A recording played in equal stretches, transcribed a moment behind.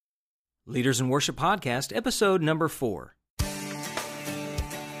Leaders in Worship Podcast, episode number 4.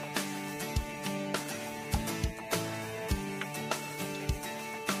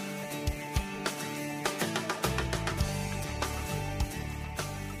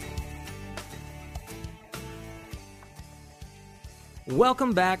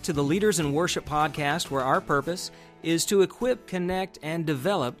 Welcome back to the Leaders in Worship Podcast, where our purpose is to equip, connect, and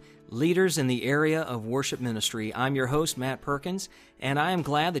develop leaders in the area of worship ministry. I'm your host, Matt Perkins, and I am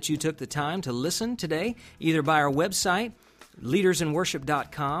glad that you took the time to listen today, either by our website,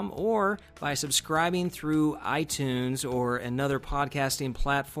 leadersinworship.com, or by subscribing through iTunes or another podcasting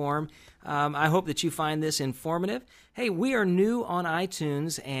platform. I hope that you find this informative. Hey, we are new on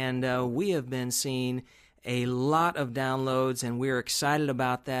iTunes, and we have been seeing a lot of downloads, and we're excited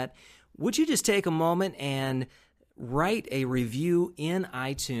about that. Would you just take a moment and write a review in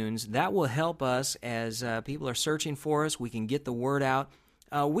iTunes? That will help us as people are searching for us. We can get the word out.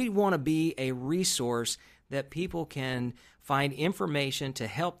 We want to be a resource that people can find information to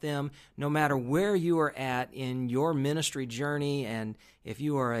help them no matter where you are at in your ministry journey. And if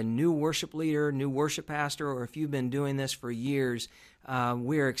you are a new worship leader, new worship pastor, or if you've been doing this for years,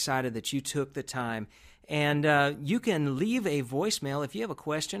 we're excited that you took the time. And you can leave a voicemail if you have a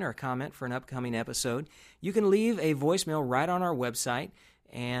question or a comment for an upcoming episode. You can leave a voicemail right on our website,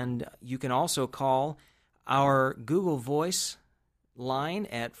 and you can also call our Google Voice line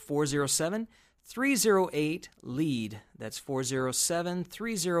at 407-308-LEAD. That's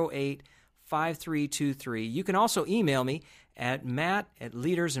 407-308-5323. You can also email me at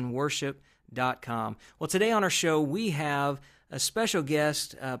matt@leadersinworship.com. Well, today on our show, we have a special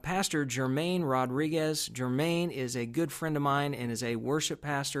guest, Pastor Jermaine Rodriguez. Jermaine is a good friend of mine and is a worship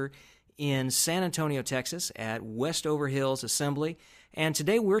pastor in San Antonio, Texas at Westover Hills Assembly. And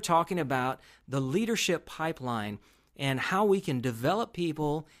today we're talking about the leadership pipeline and how we can develop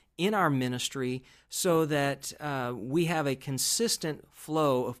people in our ministry so that we have a consistent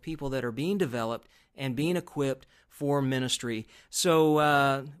flow of people that are being developed and being equipped for ministry. So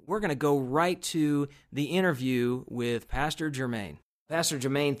we're going to go right to the interview with Pastor Jermaine. Pastor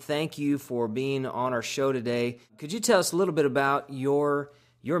Jermaine, thank you for being on our show today. Could you tell us a little bit about your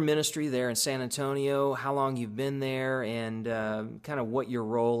ministry there in San Antonio, how long you've been there, and kind of what your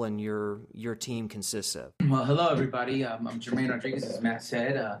role and your team consists of? Well, hello, everybody. I'm Jermaine Rodriguez, as Matt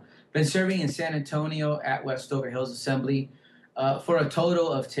said. Been serving in San Antonio at Westover Hills Assembly for a total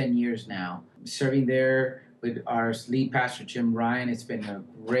of 10 years now. Serving there with our lead pastor, Jim Ryan. It's been a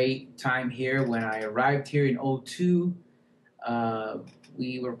great time here. When I arrived here in 2002,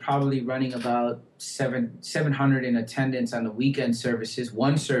 we were probably running about 700 in attendance on the weekend services,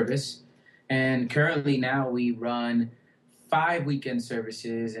 one service. And currently now we run 5 weekend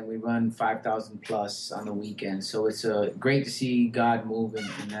services, and we run 5,000 plus on the weekend. So it's great to see God move in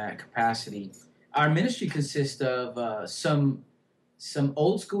that capacity. Our ministry consists of some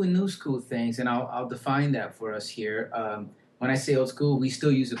old school and new school things, and I'll define that for us here. When I say old school, we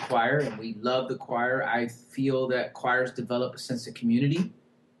still use a choir, and we love the choir. I feel that choirs develop a sense of community.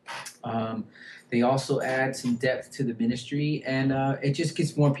 They also add some depth to the ministry, and it just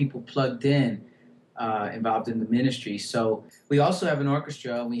gets more people plugged in, involved in the ministry. So we also have an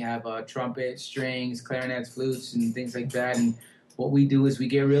orchestra. We have trumpets, strings, clarinets, flutes, and things like that. And what we do is we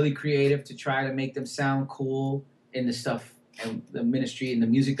get really creative to try to make them sound cool in the stuff and the ministry and the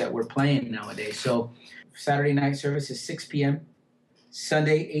music that we're playing nowadays. So Saturday night service is 6 p.m.,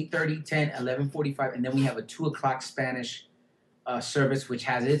 Sunday 8:30, 10, 11:45, and then we have a 2 o'clock Spanish service, which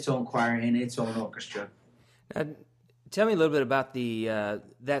has its own choir and its own orchestra. Tell me a little bit about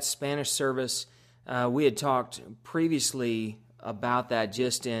that Spanish service. We had talked previously about that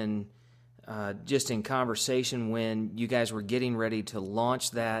just in conversation when you guys were getting ready to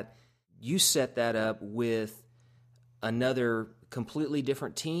launch that. You set that up with another completely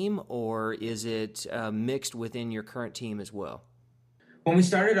different team, or is it mixed within your current team as well? When we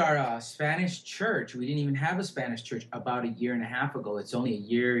started our Spanish church, we didn't even have a Spanish church about a year and a half ago. It's only a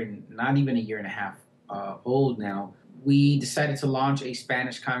year and not even a year and a half old now. We decided to launch a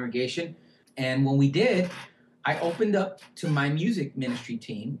Spanish congregation, and when we did, I opened up to my music ministry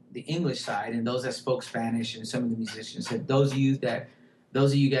team, the English side, and those that spoke Spanish, and some of the musicians said, those of you guys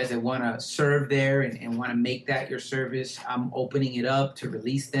that want to serve there and want to make that your service, I'm opening it up to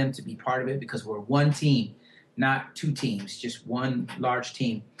release them to be part of it, because we're one team, not 2 teams, just one large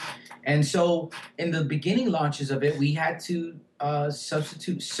team. And so in the beginning launches of it, we had to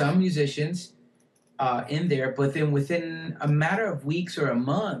substitute some musicians in there, but then within a matter of weeks or a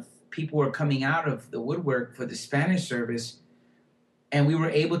month, people were coming out of the woodwork for the Spanish service, and we were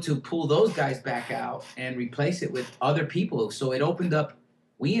able to pull those guys back out and replace it with other people. So it opened up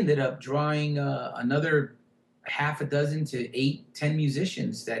we ended up drawing another half a dozen to 8, 10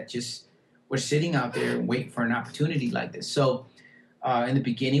 musicians that just were sitting out there and waiting for an opportunity like this. So in the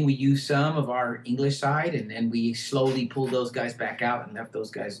beginning, we used some of our English side, and then we slowly pulled those guys back out and left those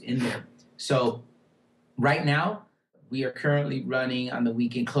guys in there. So right now, we are currently running on the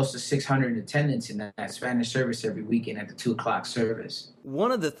weekend close to 600 attendance in that Spanish service every weekend at the 2 o'clock service.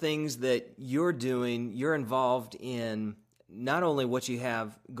 One of the things that you're doing, you're involved in not only what you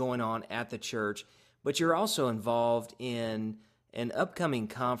have going on at the church, but you're also involved in an upcoming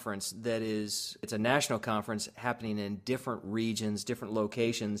conference it's a national conference happening in different regions, different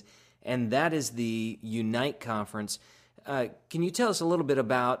locations, and that is the Unite Conference. Can you tell us a little bit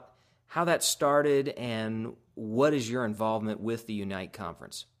about how that started and what is your involvement with the Unite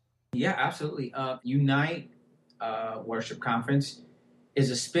Conference? Yeah, absolutely. Unite Worship Conference is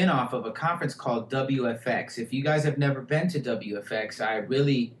a spinoff of a conference called WFX. If you guys have never been to WFX, I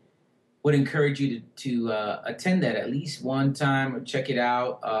really would encourage you to attend that at least one time or check it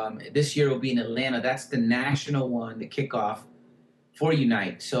out. This year will be in Atlanta. That's the national one, the kickoff for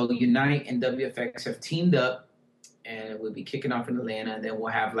Unite. So Unite and WFX have teamed up, and we'll be kicking off in Atlanta. And then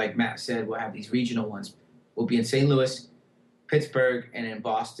we'll have, like Matt said, we'll have these regional ones. We'll be in St. Louis, Pittsburgh, and in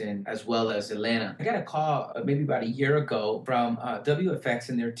Boston, as well as Atlanta. I got a call maybe about a year ago from WFX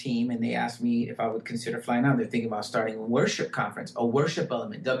and their team, and they asked me if I would consider flying out. They're thinking about starting a worship conference, a worship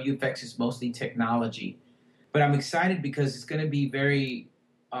element. WFX is mostly technology. But I'm excited because it's going to be very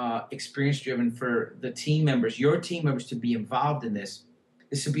experience-driven for the team members, your team members, to be involved in this.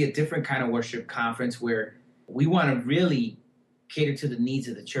 This would be a different kind of worship conference where we want to really cater to the needs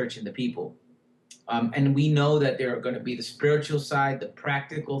of the church and the people. And we know that there are going to be the spiritual side, the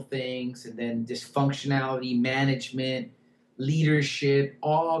practical things, and then dysfunctionality, management, leadership,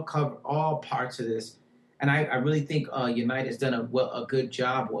 all parts of this. And I really think Unite has done a good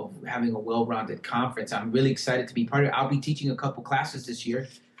job of having a well-rounded conference. I'm really excited to be part of it. I'll be teaching a couple classes this year.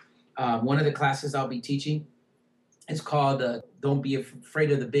 One of the classes I'll be teaching is called Don't Be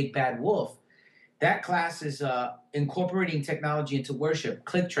Afraid of the Big Bad Wolf. That class is incorporating technology into worship,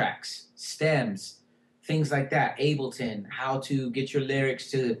 click tracks, stems, things like that, Ableton, how to get your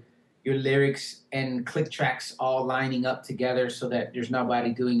lyrics and click tracks all lining up together so that there's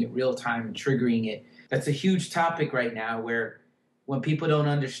nobody doing it real time and triggering it. That's a huge topic right now where when people don't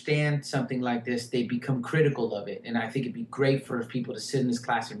understand something like this, they become critical of it. And I think it'd be great for people to sit in this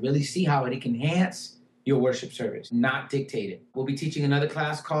class and really see how it can enhance your worship service, not dictate it. We'll be teaching another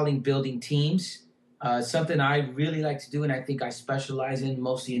class called Building Teams. Something I really like to do, and I think I specialize in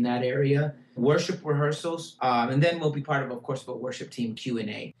mostly in that area. Worship rehearsals, and then we'll be part of course, a worship team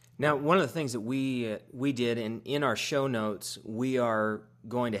Q&A. Now, one of the things that we did, and in our show notes, we are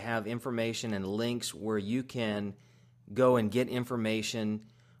going to have information and links where you can go and get information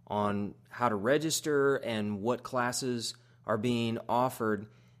on how to register and what classes are being offered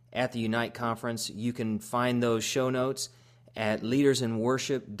at the Unite Conference. You can find those show notes at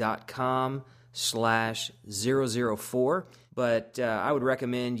leadersinworship.com/004. But I would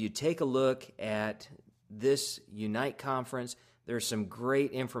recommend you take a look at this Unite Conference. There's some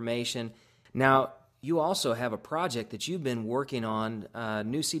great information. Now, you also have a project that you've been working on, a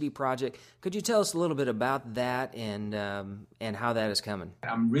new CD project. Could you tell us a little bit about that and how that is coming?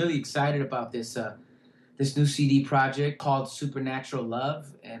 I'm really excited about this new CD project called Supernatural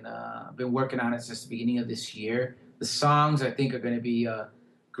Love, and I've been working on it since the beginning of this year. The songs, I think, are going to be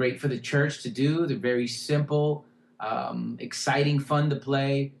great for the church to do. They're very simple, exciting, fun to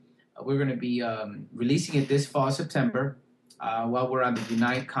play. We're going to be releasing it this fall, September, while we're on the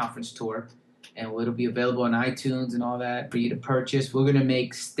Unite Conference Tour. And it'll be available on iTunes and all that for you to purchase. We're going to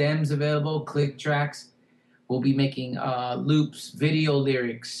make stems available, click tracks. We'll be making loops, video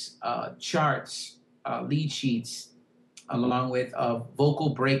lyrics, charts, lead sheets, along with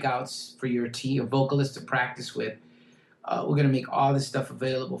vocal breakouts for your team, a vocalist to practice with. We're going to make all this stuff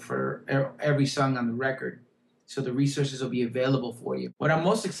available for every song on the record. So the resources will be available for you. What I'm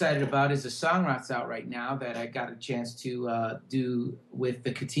most excited about is the song that's out right now that I got a chance to do with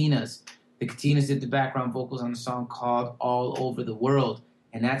the Katinas. The Katinas did the background vocals on a song called All Over the World.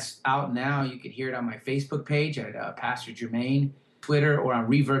 And that's out now. You can hear it on my Facebook page at Pastor Jermaine, Twitter, or on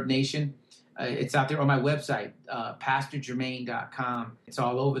Reverb Nation. It's out there on my website, pastorjermaine.com. It's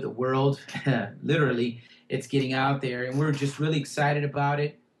all over the world. Literally, it's getting out there. And we're just really excited about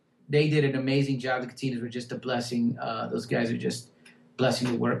it. They did an amazing job. The Katinas were just a blessing. Those guys are just a blessing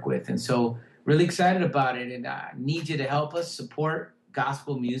to work with. And so really excited about it. And I need you to help us support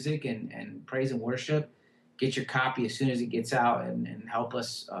gospel music and praise and worship. Get your copy as soon as it gets out and help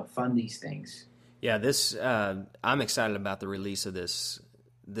us fund these things. Yeah, I'm excited about the release of this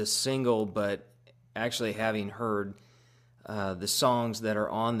the single, but actually having heard the songs that are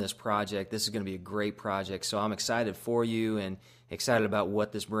on this project, this is going to be a great project. So I'm excited for you and excited about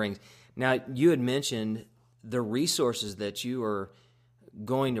what this brings. Now, you had mentioned the resources that you are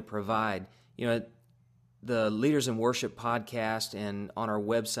going to provide. You know, the Leaders in Worship podcast and on our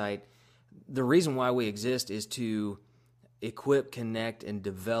website, the reason why we exist is to equip, connect, and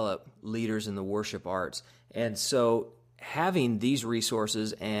develop leaders in the worship arts. And so having these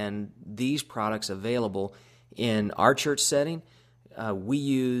resources and these products available in our church setting, we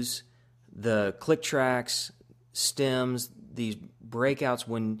use the click tracks, stems, these breakouts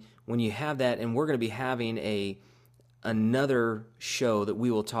when you have that, and we're going to be having another show that we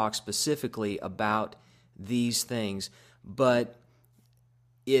will talk specifically about these things, but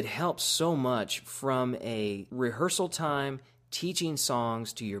it helps so much from a rehearsal time, teaching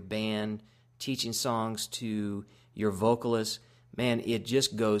songs to your band, teaching songs to your vocalists. Man, it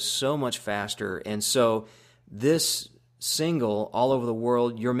just goes so much faster. And so this single, All Over the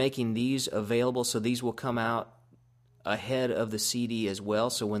World, you're making these available, so these will come out ahead of the CD as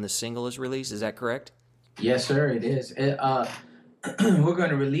well, so when the single is released, is that correct? Yes, sir, it is. We're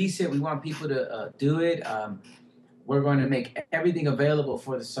going to release it. We want people to do it. We're going to make everything available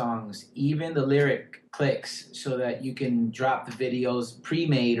for the songs, even the lyric clicks, so that you can drop the videos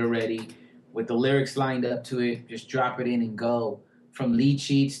pre-made already with the lyrics lined up to it. Just drop it in and go. From lead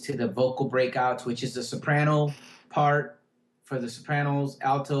sheets to the vocal breakouts, which is the soprano part for the sopranos,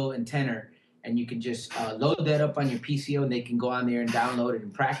 alto, and tenor. And you can just load that up on your PCO, and they can go on there and download it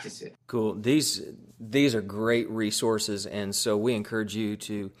and practice it. Cool. These are great resources, and so we encourage you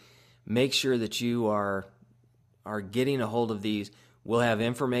to make sure that you are getting a hold of these. We'll have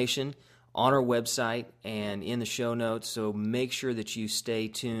information on our website and in the show notes, so make sure that you stay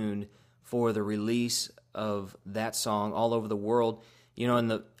tuned for the release of that song All Over the World. You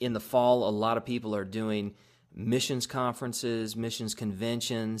know, in the fall, a lot of people are doing missions conferences, missions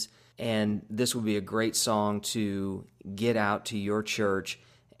conventions, and this would be a great song to get out to your church.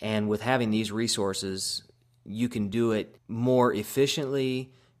 And with having these resources, you can do it more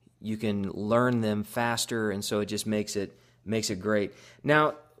efficiently, you can learn them faster, and so it just makes it great.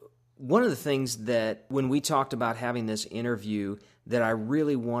 Now, one of the things that when we talked about having this interview that I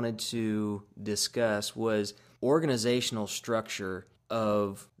really wanted to discuss was organizational structure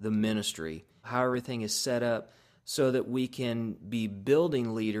of the ministry, how everything is set up so that we can be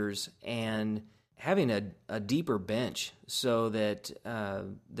building leaders and having a deeper bench so that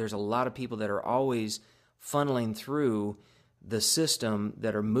there's a lot of people that are always funneling through the system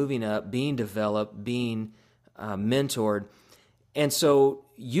that are moving up, being developed, being mentored. And so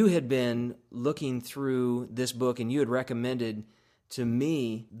you had been looking through this book and you had recommended to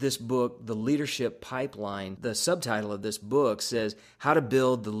me this book, The Leadership Pipeline. The subtitle of this book says, How to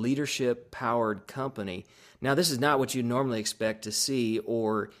Build the Leadership-Powered Company. Now, this is not what you normally expect to see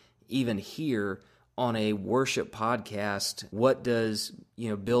or even hear on a worship podcast. What does,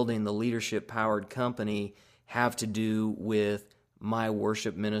 building the leadership-powered company have to do with my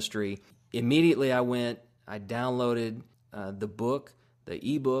worship ministry? Immediately I downloaded the book,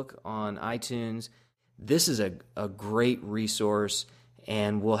 the ebook on iTunes. This is a great resource,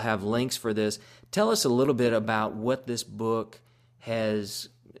 and we'll have links for this. Tell us a little bit about what this book has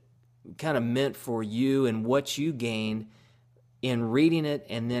kind of meant for you and what you gained in reading it,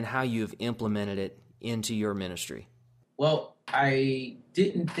 and then how you've implemented it into your ministry. Well, I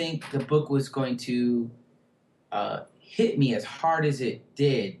didn't think the book was going to hit me as hard as it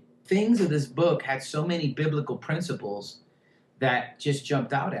did. Things of this book had so many biblical principles that just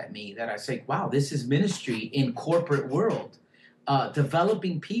jumped out at me that I said, wow, this is ministry in corporate world,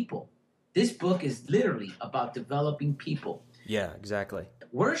 developing people. This book is literally about developing people. Yeah, exactly.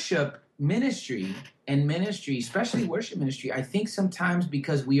 Worship ministry and ministry, especially worship ministry, I think sometimes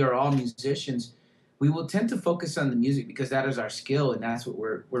because we are all musicians, we will tend to focus on the music because that is our skill and that's what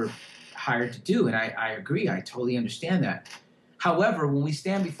we're hired to do. And I agree. I totally understand that. However, when we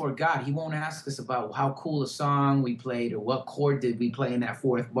stand before God, he won't ask us about how cool a song we played or what chord did we play in that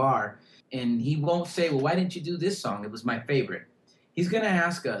fourth bar. And he won't say, well, why didn't you do this song? It was my favorite. He's going to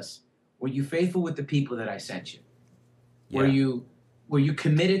ask us, were you faithful with the people that I sent you? Yeah. Were you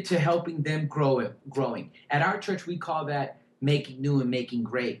committed to helping them growing? At our church, we call that making new and making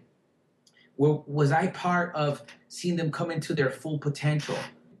great. Was I part of seeing them come into their full potential?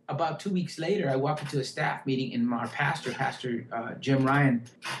 About 2 weeks later, I walked into a staff meeting, and our Pastor Jim Ryan,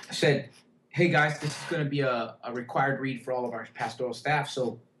 said, hey guys, this is going to be a required read for all of our pastoral staff.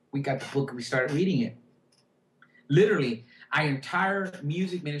 So we got the book and we started reading it. Literally, our entire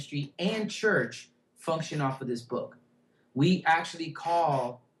music ministry and church function off of this book. We actually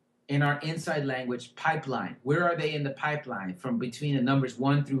call in our inside language pipeline. Where are they in the pipeline? From between the numbers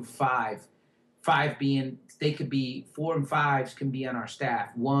 1 through 5. 5 being, they could be 4 and 5s can be on our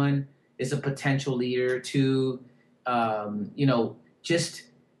staff. 1 is a potential leader. 2, just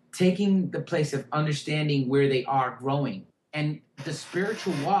taking the place of understanding where they are growing. And the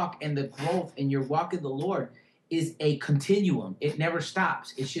spiritual walk and the growth in your walk in the Lord is a continuum. It never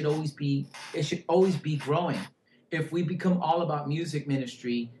stops. It should always be growing. If we become all about music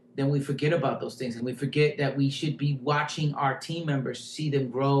ministry, then we forget about those things, and we forget that we should be watching our team members, see them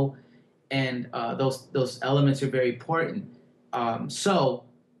grow, and those elements are very important. So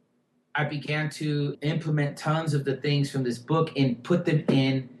I began to implement tons of the things from this book and put them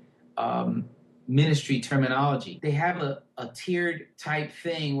in ministry terminology. They have a tiered type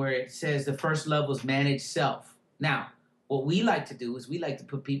thing where it says the first level is manage self. Now, what we like to do is we like to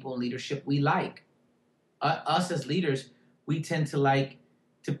put people in leadership we like. Us as leaders, we tend to like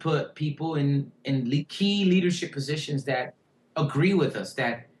to put people in key leadership positions that agree with us,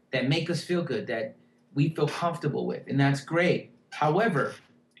 that make us feel good, that we feel comfortable with, and that's great. However,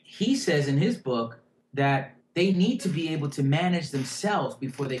 he says in his book that they need to be able to manage themselves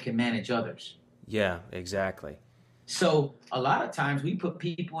before they can manage others. Yeah, exactly. So a lot of times we put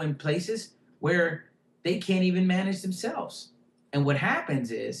people in places where they can't even manage themselves. And what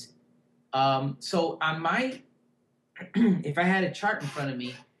happens is, so on my, if I had a chart in front of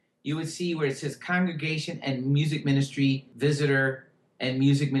me, you would see where it says congregation and music ministry visitor and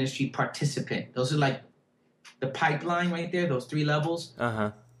music ministry participant. Those are like the pipeline right there, those 3 levels.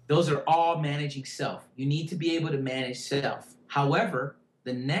 Uh-huh. Those are all managing self. You need to be able to manage self. However,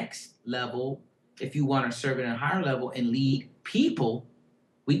 the next level, if you want to serve at a higher level and lead people,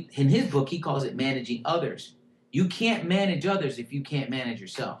 in his book, he calls it managing others. You can't manage others if you can't manage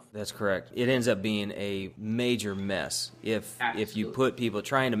yourself. That's correct. It ends up being a major mess. If you put people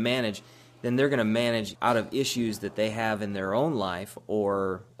trying to manage, then they're going to manage out of issues that they have in their own life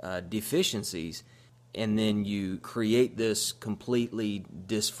or deficiencies, and then you create this completely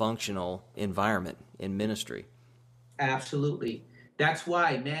dysfunctional environment in ministry. Absolutely. That's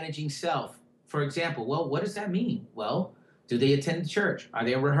why managing self, for example, well, what does that mean? Well, do they attend church? Are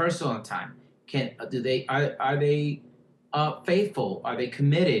they in rehearsal on time? Are they faithful? Are they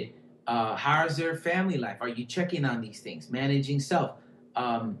committed? How is their family life? Are you checking on these things? Managing self.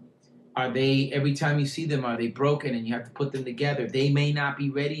 Are they, every time you see them, are they broken and you have to put them together? They may not be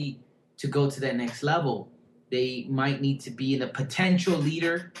ready to go to that next level. They might need to be in a potential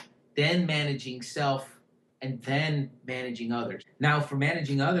leader, then managing self, and then managing others. Now, for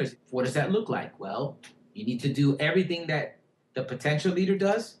managing others, what does that look like? Well, you need to do everything that the potential leader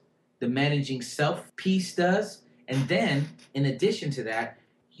does, the managing self piece does, and then, in addition to that,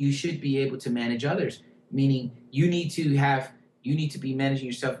 you should be able to manage others, meaning you need to be managing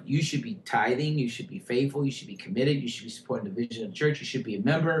yourself. You should be tithing. You should be faithful. You should be committed. You should be supporting the vision of the church. You should be a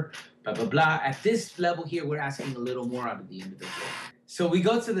member, blah, blah, blah. At this level here, we're asking a little more out of the individual. So we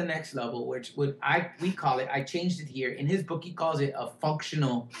go to the next level, which we call it, I changed it here. In his book, he calls it a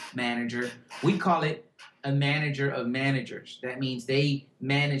functional manager. We call it a manager of managers. That means they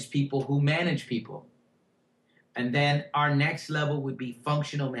manage people who manage people. And then our next level would be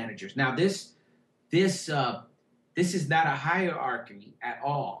functional managers. Now, this is not a hierarchy at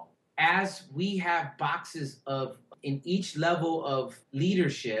all. As we have boxes in each level of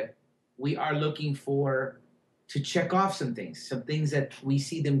leadership, we are looking to check off some things that we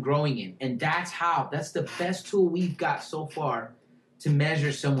see them growing in. And that's the best tool we've got so far to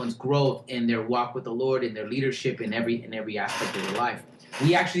measure someone's growth in their walk with the Lord, in their leadership, in every aspect of their life.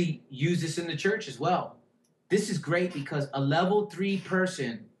 We actually use this in the church as well. This is great because a level 3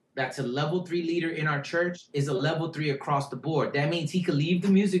 person that's a level 3 leader in our church is a level 3 across the board. That means he could leave the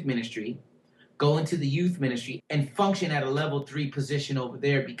music ministry, go into the youth ministry, and function at a level 3 position over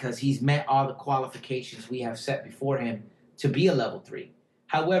there because he's met all the qualifications we have set before him to be a level 3.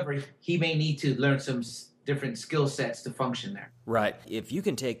 However, he may need to learn some different skill sets to function there. Right. If you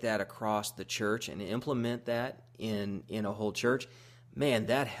can take that across the church and implement that in a whole church, man,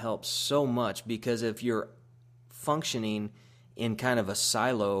 that helps so much, because if you're functioning in kind of a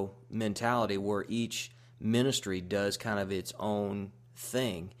silo mentality where each ministry does kind of its own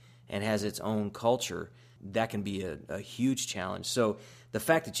thing and has its own culture, that can be a huge challenge. So the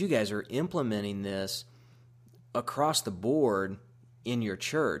fact that you guys are implementing this across the board in your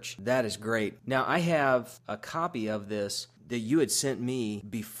church, that is great. Now, I have a copy of this that you had sent me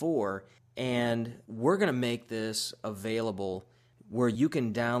before, and we're going to make this available where you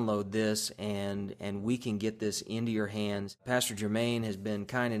can download this and we can get this into your hands. Pastor Jermaine has been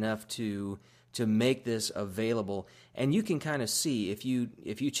kind enough to to make this available. And you can kind of see, if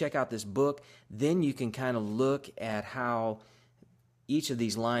you check out this book, then you can kind of look at how each of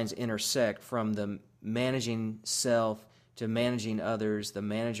these lines intersect, from the managing self to managing others, the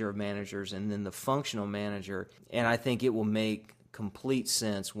manager of managers, and then the functional manager. And I think it will make complete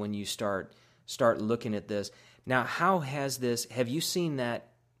sense when you start looking at this. Now, have you seen that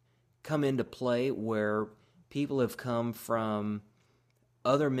come into play where people have come from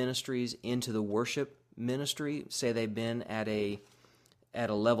other ministries into the worship ministry? Say they've been at a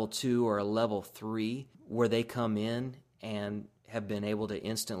level 2 or a level 3, where they come in and have been able to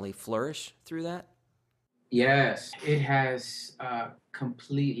instantly flourish through that? Yes, it has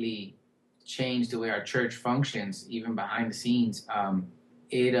completely changed the way our church functions, even behind the scenes.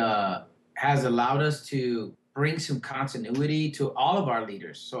 It has allowed us to bring some continuity to all of our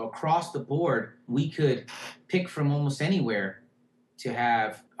leaders. So across the board, we could pick from almost anywhere to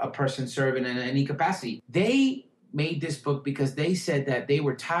have a person serving in any capacity. They made this book because they said that they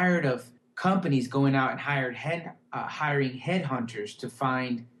were tired of companies going out and hiring headhunters to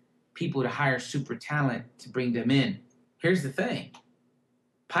find people to hire super talent to bring them in. Here's the thing.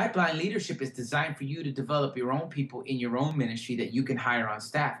 Pipeline leadership is designed for you to develop your own people in your own ministry that you can hire on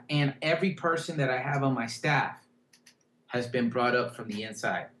staff. And every person that I have on my staff has been brought up from the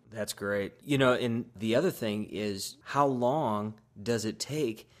inside. That's great. And the other thing is, how long does it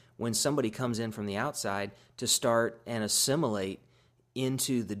take when somebody comes in from the outside to start and assimilate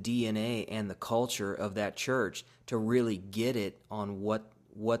into the DNA and the culture of that church to really get it on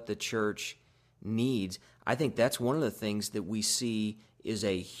what the church needs? I think that's one of the things that we see is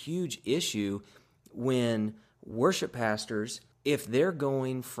a huge issue when worship pastors, if they're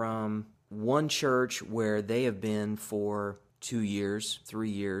going from one church where they have been for 2 years, 3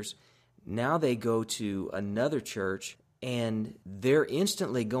 years, now they go to another church and they're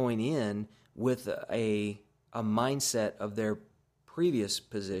instantly going in with a mindset of their previous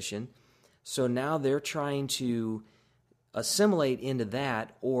position. So now they're trying to assimilate into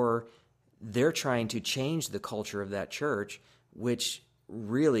that, or they're trying to change the culture of that church, which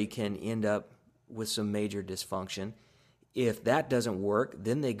really can end up with some major dysfunction. If that doesn't work,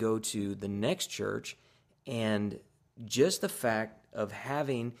 then they go to the next church, and just the fact of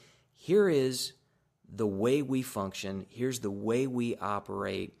having, here is the way we function, here's the way we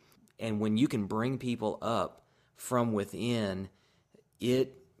operate, and when you can bring people up from within,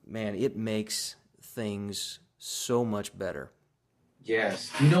 it makes things so much better.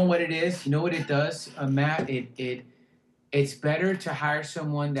 Yes. You know what it is? You know what it does, Matt? It's better to hire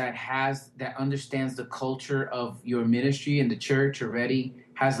someone that understands the culture of your ministry and the church already,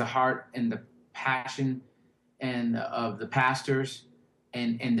 has the heart and the passion and of the pastors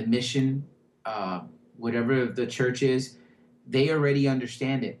and the mission, whatever the church is. They already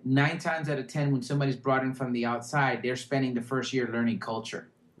understand it. 9 times out of 10, when somebody's brought in from the outside, they're spending the first year learning culture.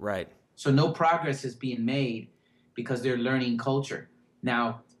 Right. So no progress is being made because they're learning culture.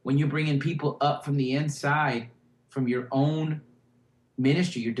 Now, when you bring in people up from the inside, from your own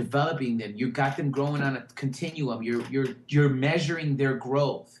ministry, you're developing them. You got them growing on a continuum. You're measuring their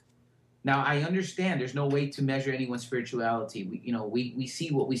growth. Now, I understand there's no way to measure anyone's spirituality. We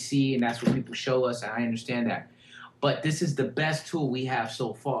see what we see, and that's what people show us, and I understand that. But this is the best tool we have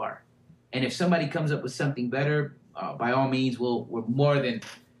so far. And if somebody comes up with something better, by all means, we're more than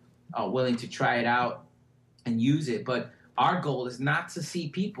willing to try it out and use it. But our goal is not to see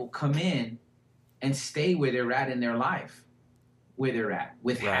people come in and stay where they're at in their life, where they're at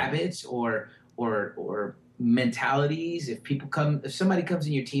with habits or mentalities. If somebody comes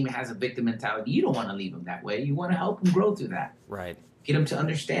in your team and has a victim mentality, you don't want to leave them that way. You want to help them grow through that. Right. Get them to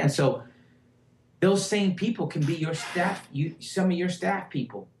understand. So those same people can be your staff. Some of your staff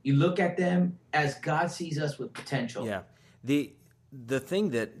people. You look at them as God sees us with potential. Yeah. The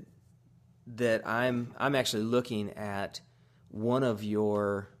thing that I'm actually looking at, one of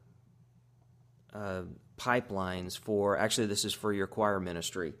your pipelines for, actually this is for your choir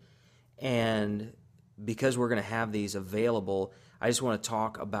ministry, and because we're going to have these available, I just want to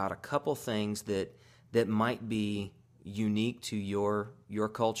talk about a couple things that might be unique to your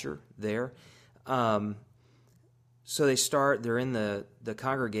culture there. So they're in the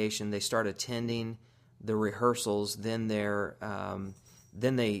congregation, they start attending the rehearsals, then they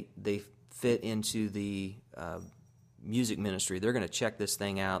fit into the music ministry. They're going to check this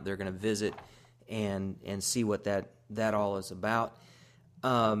thing out. They're going to visit and see what that all is about.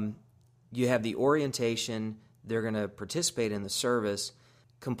 You have the orientation. They're going to participate in the service,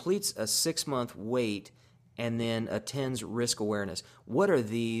 completes a 6-month wait, and then attends risk awareness. What are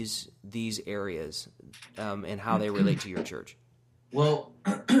these areas and how they relate to your church? Well,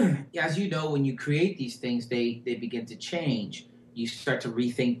 as you know, when you create these things, they begin to change. You start to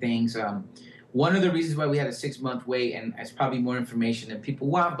rethink things. One of the reasons why we had a 6 month wait, and it's probably more information than people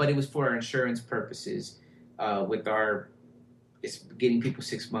want, but it was for our insurance purposes. With our, it's getting people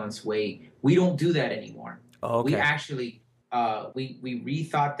 6 months wait. We don't do that anymore. Oh, We okay. actually we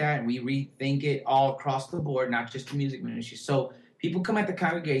rethought that and we rethink it all across the board, not just the music ministry. So people come at the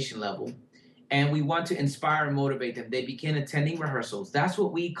congregation level and we want to inspire and motivate them. They begin attending rehearsals. That's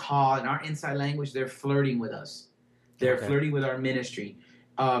what we call, in our inside language, they're flirting with us. They're Okay. flirting with our ministry.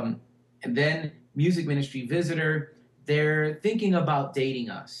 Um, and then music ministry visitor, they're thinking about dating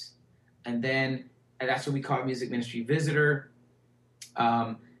us. And that's what we call music ministry visitor.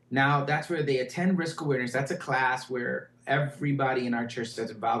 Um, Now, that's where they attend risk awareness. That's a class where everybody in our church that's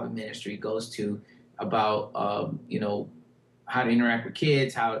involved in ministry goes to about, how to interact with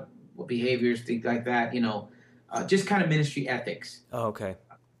kids, what behaviors, things like that, just kind of ministry ethics Oh, okay.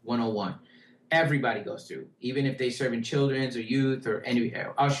 101. Everybody goes through, even if they serve in children's or youth or any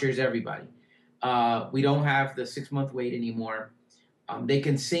ushers, everybody. We don't have the 6 month wait anymore. They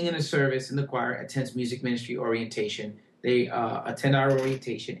can sing in a service in the choir, attends music ministry orientation. They attend our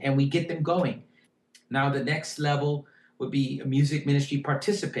orientation, and we get them going. Now, the next level would be a music ministry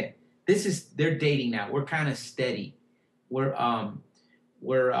participant. They're dating now. We're kind of steady. We're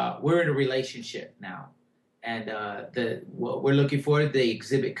in a relationship now, and what we're looking for, they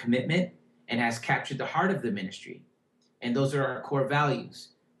exhibit commitment and has captured the heart of the ministry, and those are our core values.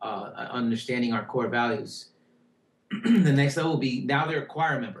 Understanding our core values. The next level will be, now they're a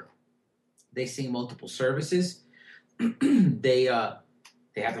choir member. They sing multiple services. They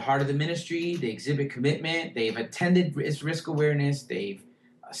have the heart of the ministry. They exhibit commitment. They've attended risk awareness. They've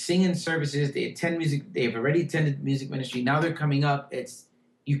sing in services. They attend music. They've already attended music ministry. Now they're coming up.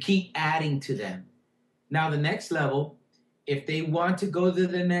 You keep adding to them. Now the next level, if they want to go to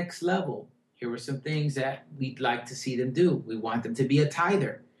the next level, here are some things that we'd like to see them do. We want them to be a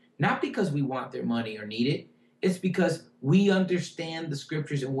tither, not because we want their money or need it. It's because we understand the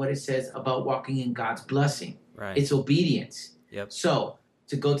scriptures and what it says about walking in God's blessing. Right. It's obedience. Yep. So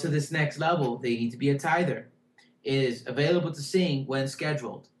to go to this next level, they need to be a tither. It is available to sing when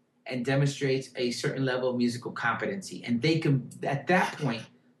scheduled and demonstrates a certain level of musical competency. And they can, at that point,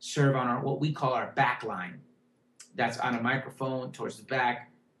 serve on what we call our back line. That's on a microphone towards the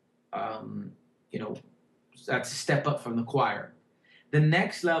back. That's a step up from the choir. The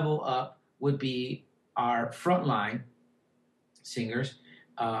next level up would be our frontline singers.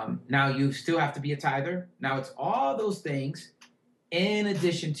 Now you still have to be a tither. Now it's all those things in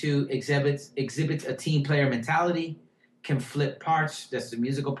addition to exhibits a team player mentality, can flip parts, that's the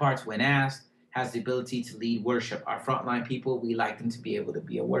musical parts when asked, has the ability to lead worship. Our frontline people, we like them to be able to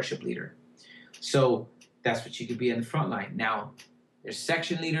be a worship leader. So that's what you could be in the front line. Now, there's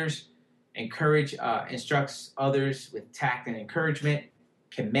section leaders, instructs others with tact and encouragement,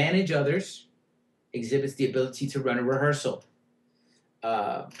 can manage others, exhibits the ability to run a rehearsal.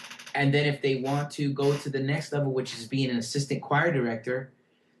 And then if they want to go to the next level, which is being an assistant choir director,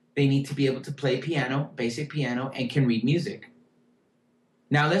 they need to be able to play piano, basic piano, and can read music.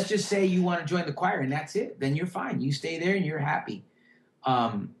 Now, let's just say you want to join the choir and that's it. Then you're fine. You stay there and you're happy.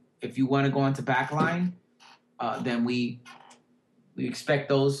 If you want to go on to backline, then we expect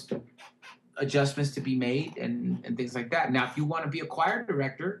those adjustments to be made and things like that. Now, if you want to be a choir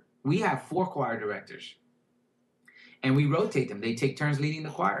director, we have 4 choir directors. And we rotate them. They take turns leading the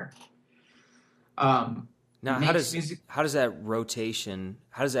choir. Now, how does that rotation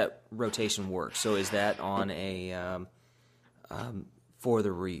work? So is that on a for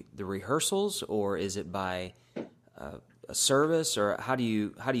the rehearsals, or is it by a service, or how do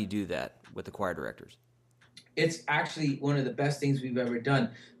you do that with the choir directors? It's actually one of the best things we've ever done.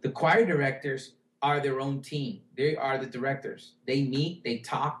 The choir directors are their own team. They are the directors. They meet, they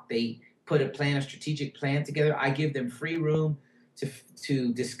talk, they put a strategic plan together. I give them free room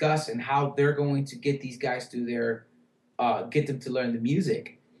to discuss and how they're going to get these guys through get them to learn the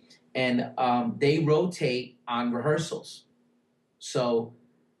music. And they rotate on rehearsals. So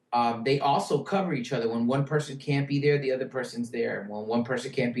they also cover each other. When one person can't be there, the other person's there. When one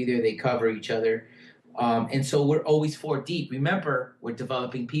person can't be there, they cover each other. And so we're always 4 deep. Remember, we're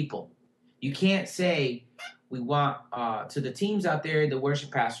developing people. You can't say we want, to the teams out there, the worship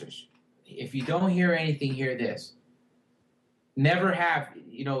pastors, if you don't hear anything, hear this. Never have,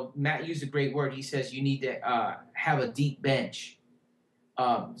 Matt used a great word. He says you need to have a deep bench.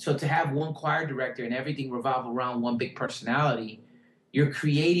 So to have one choir director and everything revolve around one big personality, you're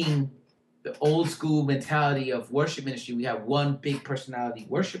creating the old school mentality of worship ministry. We have one big personality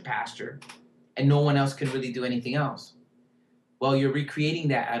worship pastor, and no one else can really do anything else. Well, you're recreating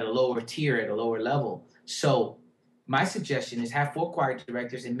that at a lower tier, at a lower level. So my suggestion is have 4 choir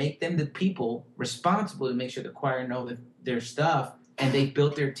directors and make them the people responsible to make sure the choir know their stuff, and they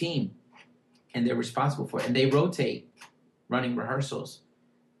built their team and they're responsible for it, and they rotate running rehearsals,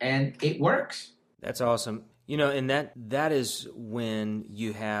 and it works. That's awesome. And that is when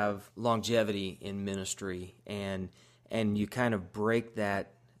you have longevity in ministry, and you kind of break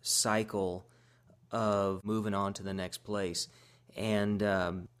that cycle of moving on to the next place.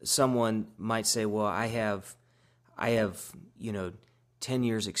 And someone might say, well, I have 10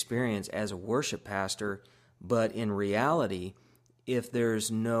 years experience as a worship pastor, but in reality, if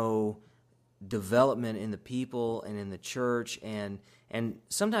there's no development in the people and in the church, and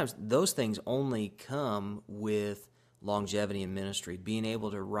sometimes those things only come with longevity in ministry, being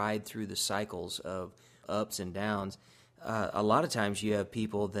able to ride through the cycles of ups and downs. A lot of times you have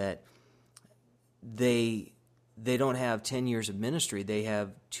people that they don't have 10 years of ministry. They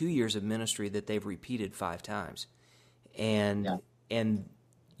have 2 years of ministry that they've repeated 5 times. And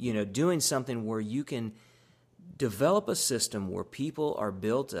doing something where you can develop a system where people are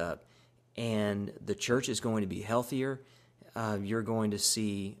built up and the church is going to be healthier. You're going to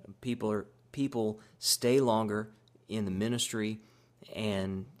see people stay longer in the ministry,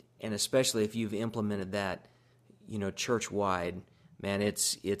 and especially if you've implemented that, church wide, man,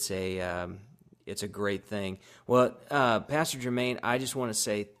 it's a great thing. Well, Pastor Jermaine, I just want to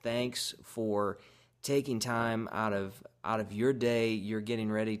say thanks for taking time out of your day. You're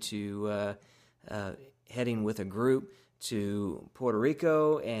getting ready to heading with a group to Puerto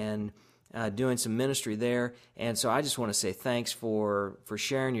Rico and doing some ministry there. And so I just want to say thanks for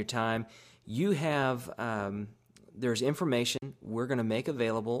sharing your time. You have, there's information we're going to make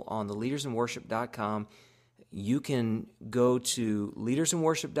available on the leadersinworship.com. You can go to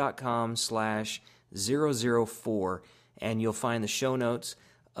leadersinworship.com/004, and you'll find the show notes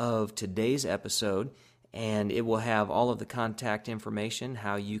of today's episode, and it will have all of the contact information,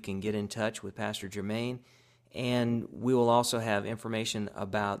 how you can get in touch with Pastor Jermaine, and we will also have information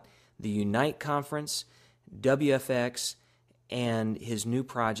about the Unite Conference, WFX, and his new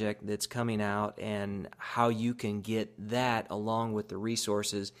project that's coming out, and how you can get that along with the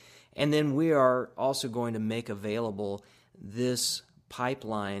resources. And then we are also going to make available this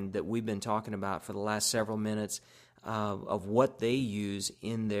pipeline that we've been talking about for the last several minutes of what they use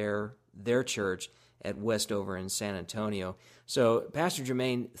in their church at Westover in San Antonio. So, Pastor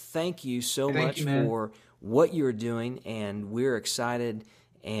Jermaine, thank you so much for what you're doing, and we're excited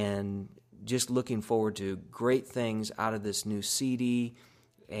and just looking forward to great things out of this new CD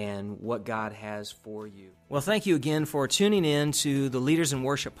and what God has for you. Well, thank you again for tuning in to the Leaders in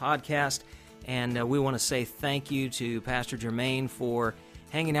Worship podcast, and we want to say thank you to Pastor Jermaine for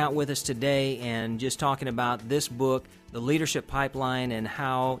hanging out with us today and just talking about this book, The Leadership Pipeline, and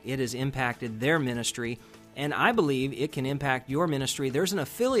how it has impacted their ministry. And I believe it can impact your ministry. There's an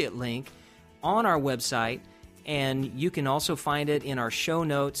affiliate link on our website, and you can also find it in our show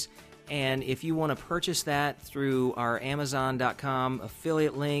notes. And if you want to purchase that through our Amazon.com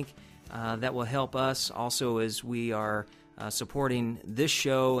affiliate link, that will help us also as we are supporting this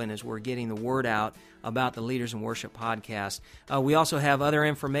show and as we're getting the word out about the Leaders in Worship podcast. We also have other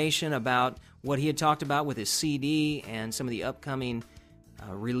information about what he had talked about with his CD and some of the upcoming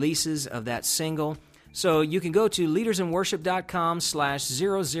releases of that single. So you can go to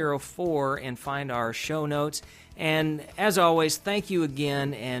leadersinworship.com/004 and find our show notes. And as always, thank you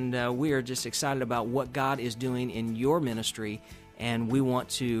again, and we are just excited about what God is doing in your ministry, and we want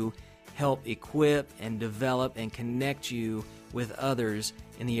to help equip and develop and connect you with others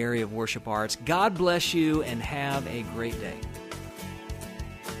in the area of worship arts. God bless you, and have a great day.